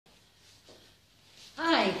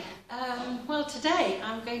Well, today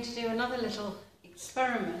I'm going to do another little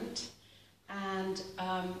experiment and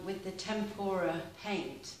with the tempera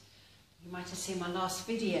paint. You might have seen my last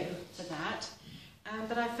video for that.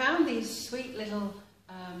 But I found these sweet little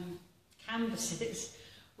canvases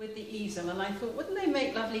with the easel, and I thought, wouldn't they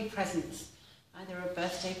make lovely presents? Either a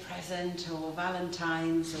birthday present or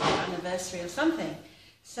Valentine's or anniversary or something.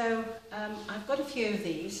 So I've got a few of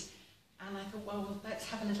these, and I thought, well, let's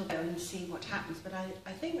have a little go and see what happens. But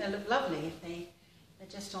I think they look lovely if they're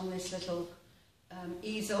just on this little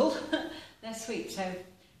easel. They're sweet. So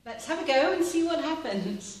let's have a go and see what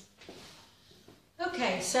happens.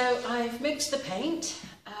 Okay, so I've mixed the paint.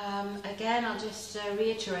 Again, I'll just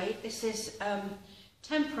reiterate, this is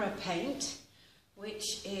tempera paint,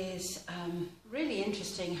 which is really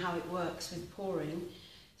interesting how it works with pouring.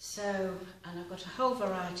 So, and I've got a whole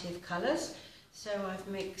variety of colours. So I've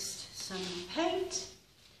mixed some paint,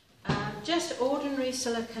 just ordinary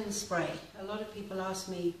silicone spray. A lot of people ask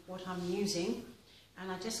me what I'm using, and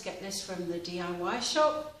I just get this from the DIY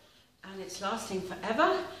shop, and it's lasting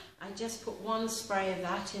forever. I just put one spray of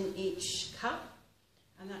that in each cup,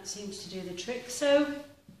 and that seems to do the trick. So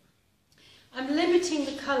I'm limiting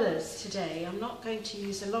the colours today. I'm not going to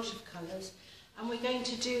use a lot of colours, and we're going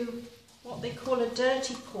to do what they call a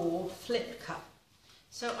dirty pour flip cup.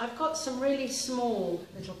 So I've got some really small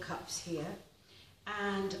little cups here,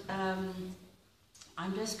 and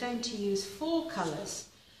I'm just going to use 4 colours.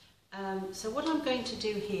 So what I'm going to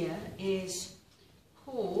do here is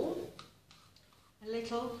pour a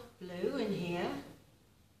little blue in here.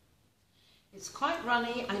 It's quite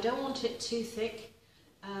runny, I don't want it too thick.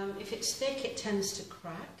 If it's thick, it tends to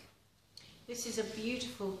crack. This is a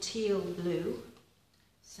beautiful teal blue,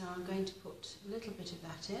 so I'm going to put a little bit of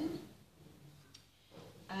that in.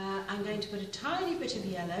 I'm going to put a tiny bit of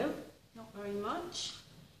yellow, not very much.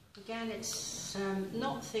 Again, it's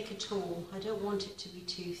not thick at all. I don't want it to be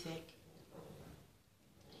too thick.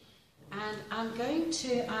 And I'm going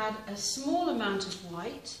to add a small amount of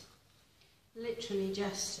white, literally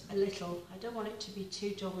just a little. I don't want it to be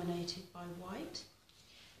too dominated by white.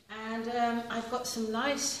 And I've got some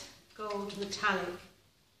nice gold metallic,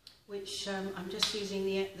 which I'm just using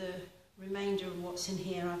the remainder of what's in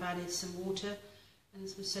here. I've added some water and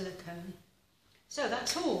some silicone. So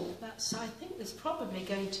that's all. I think there's probably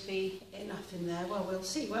going to be enough in there. Well, we'll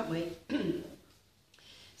see, won't we?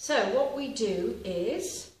 So what we do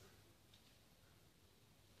is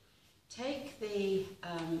take the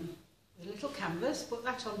little canvas, put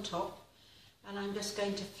that on top, and I'm just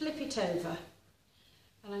going to flip it over.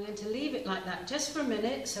 And I'm going to leave it like that just for a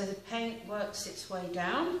minute so the paint works its way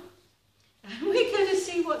down. And we're going to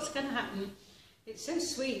see what's going to happen. It's so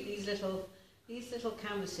sweet, these little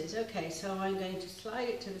canvases. Okay, so I'm going to slide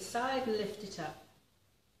it to the side and lift it up.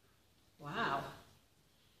 Wow,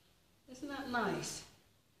 isn't that nice?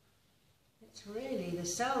 It's really, the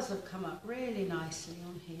cells have come up really nicely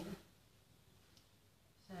on here.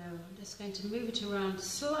 So I'm just going to move it around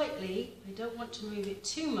slightly. I don't want to move it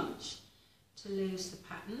too much to lose the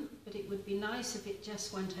pattern, but it would be nice if it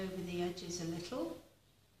just went over the edges a little.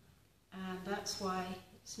 And that's why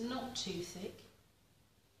it's not too thick.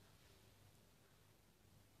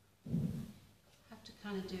 Have to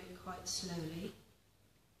kind of do it quite slowly.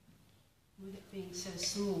 With it being so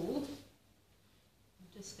small, I'm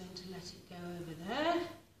just going to let it go over there.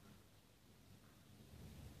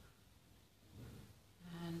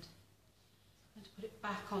 And I'm going to put it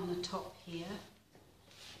back on the top here.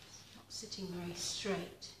 It's not sitting very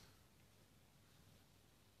straight.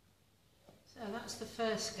 So that's the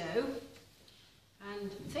first go.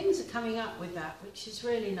 And things are coming up with that, which is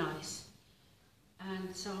really nice.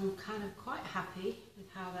 And so I'm kind of quite happy with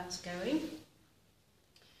how that's going.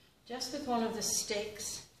 Just with one of the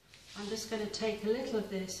sticks, I'm just going to take a little of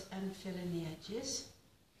this and fill in the edges.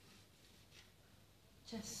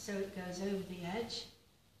 Just so it goes over the edge.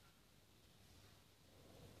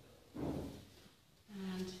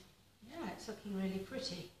 And yeah, it's looking really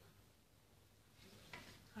pretty.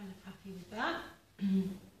 Kind of happy with that.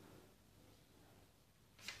 And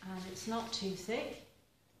it's not too thick.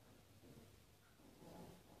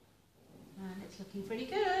 And it's looking pretty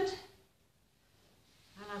good.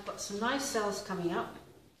 And I've got some nice cells coming up,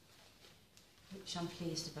 which I'm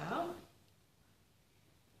pleased about.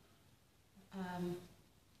 I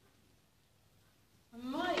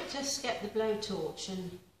might just get the blowtorch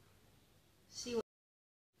and see what...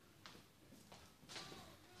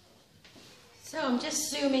 So I'm just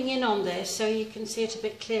zooming in on this so you can see it a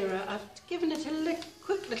bit clearer. I've given it a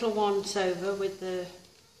quick little once over with the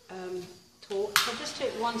torch. I'll just do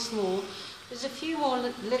it once more. There's a few more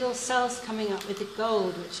little cells coming up with the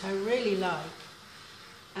gold, which I really like.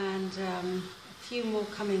 and a few more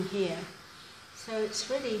coming here. So it's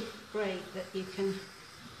really great that you can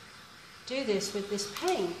do this with this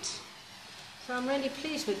paint. So I'm really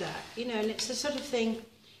pleased with that, you know, and it's the sort of thing,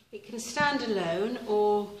 it can stand alone,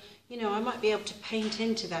 or, you know, I might be able to paint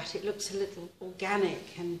into that. It looks a little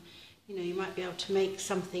organic, and, you know, you might be able to make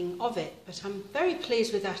something of it, but I'm very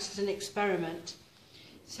pleased with that as an experiment.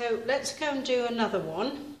 So let's go and do another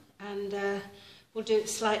one, and we'll do it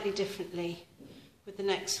slightly differently with the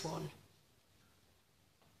next one.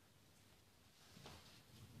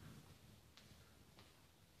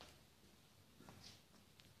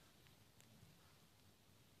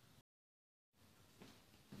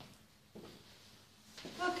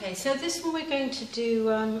 Okay, so this one we're going to do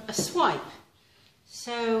a swipe.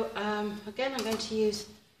 So again, I'm going to use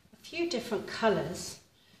a few different colours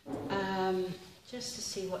just to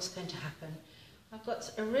see what's going to happen. I've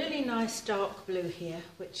got a really nice dark blue here,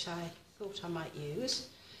 which I thought I might use.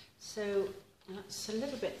 So that's a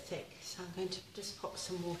little bit thick, so I'm going to just pop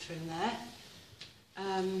some water in there.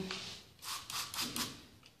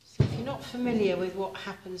 So if you're not familiar with what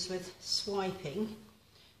happens with swiping,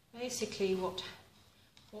 basically what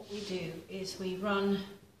we do is we run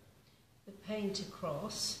the paint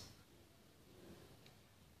across,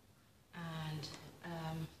 and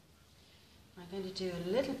I'm going to do a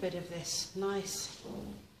little bit of this nice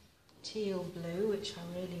teal blue, which I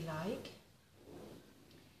really like,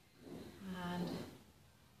 and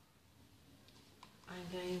I'm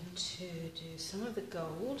going to do some of the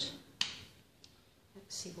gold.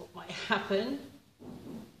 Let's see what might happen.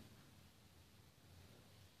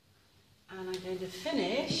 And I'm going to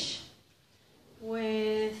finish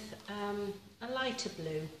with a lighter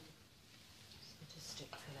blue. Just a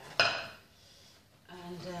stick for that.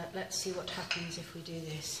 And let's see what happens if we do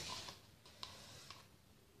this.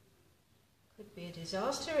 Could be a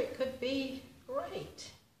disaster, it could be great.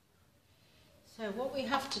 So what we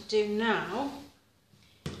have to do now,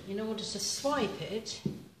 in order to swipe it,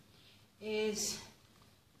 is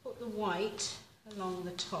put the white along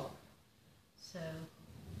the top. So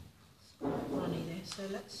runny there, so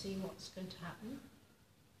let's see what's going to happen.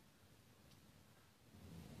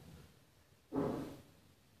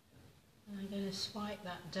 And I'm going to swipe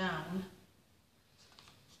that down,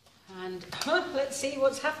 and let's see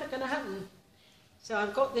what's going to happen. So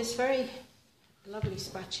I've got this very lovely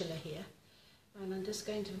spatula here, and I'm just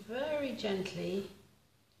going to very gently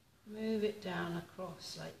move it down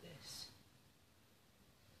across like this,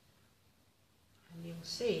 and you'll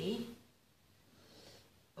see,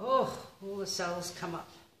 oh, all the cells come up.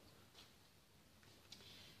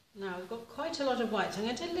 Now we've got quite a lot of white, so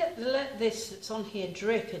I'm going to let this that's on here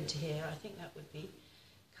drip into here. I think that would be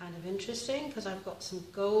kind of interesting, because I've got some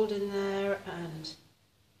gold in there, and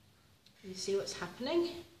you see what's happening.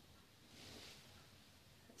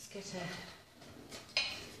 Let's get a,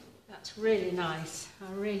 that's really nice.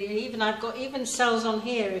 I've got even cells on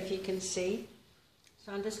here, if you can see.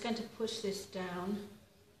 So I'm just going to push this down.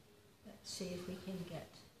 Let's see if we can get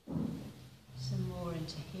some more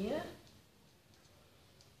into here.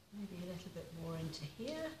 Maybe a little bit more into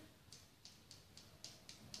here.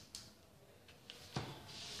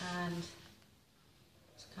 And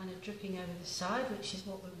it's kind of dripping over the side, which is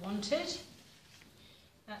what we wanted.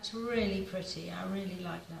 That's really pretty. I really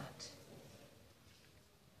like that.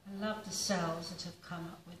 I love the cells that have come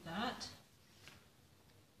up with that.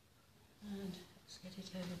 And let's get it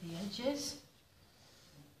over the edges.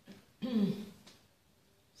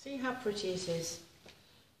 See how pretty it is.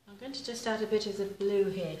 I'm going to just add a bit of the blue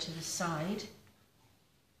here to the side.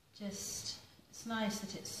 Just, it's nice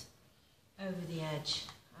that it's over the edge.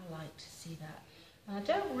 I like to see that. And I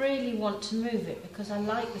don't really want to move it, because I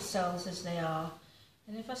like the cells as they are.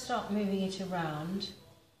 And if I start moving it around,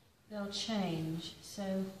 they'll change.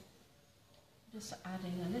 So just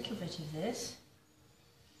adding a little bit of this,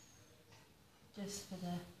 just for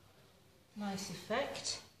the nice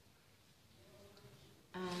effect.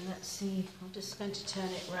 And let's see, I'm just going to turn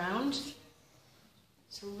it round.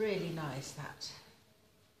 It's really nice, that.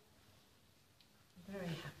 I'm very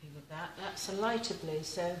happy with that. That's a lighter blue,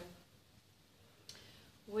 so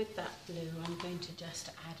with that blue I'm going to just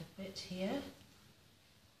add a bit here.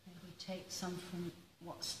 Maybe take some from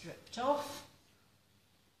what's dripped off,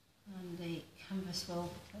 and the canvas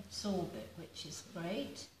will absorb it, which is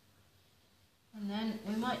great. And then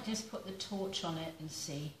we might just put the torch on it and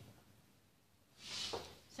see.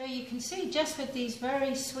 So you can see, just with these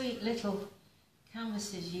very sweet little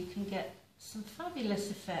canvases, you can get some fabulous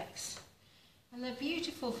effects, and they're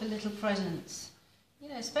beautiful for little presents, you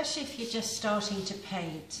know, especially if you're just starting to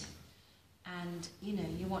paint and, you know,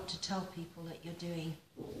 you want to tell people that you're doing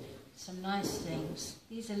some nice things.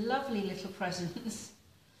 These are lovely little presents.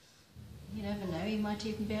 You never know, you might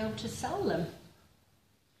even be able to sell them.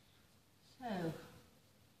 So,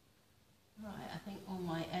 right, I think all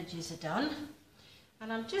my edges are done.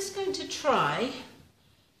 And I'm just going to try,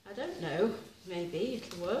 I don't know, maybe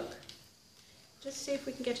it'll work. Just see if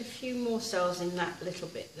we can get a few more cells in that little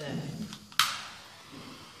bit there.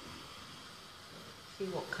 See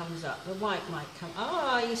what comes up. The white might come.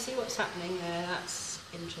 Ah, you see what's happening there? That's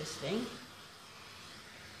interesting.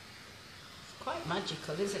 It's quite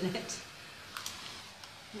magical, isn't it?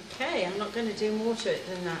 Okay, I'm not going to do more to it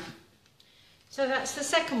than that. So that's the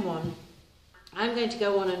second one. I'm going to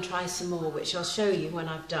go on and try some more, which I'll show you when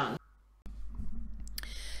I've done.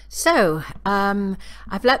 So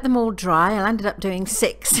I've let them all dry. I ended up doing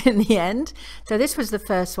 6 in the end. So this was the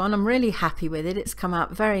first one. I'm really happy with it. It's come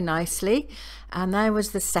out very nicely. And there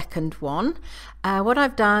was the second one. What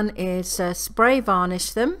I've done is spray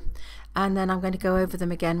varnish them, and then I'm going to go over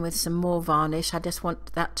them again with some more varnish. I just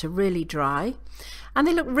want that to really dry. And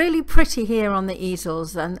they look really pretty here on the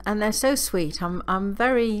easels, and they're so sweet. I'm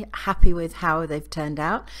very happy with how they've turned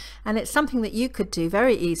out, and it's something that you could do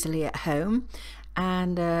very easily at home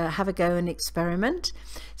and have a go and experiment.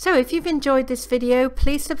 So if you've enjoyed this video,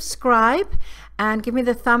 please subscribe and give me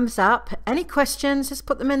the thumbs up. Any questions, just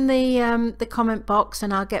put them in the comment box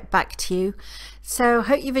and I'll get back to you. So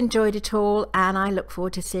hope you've enjoyed it all, and I look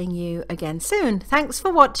forward to seeing you again soon. Thanks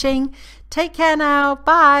for watching. Take care now.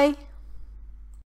 Bye.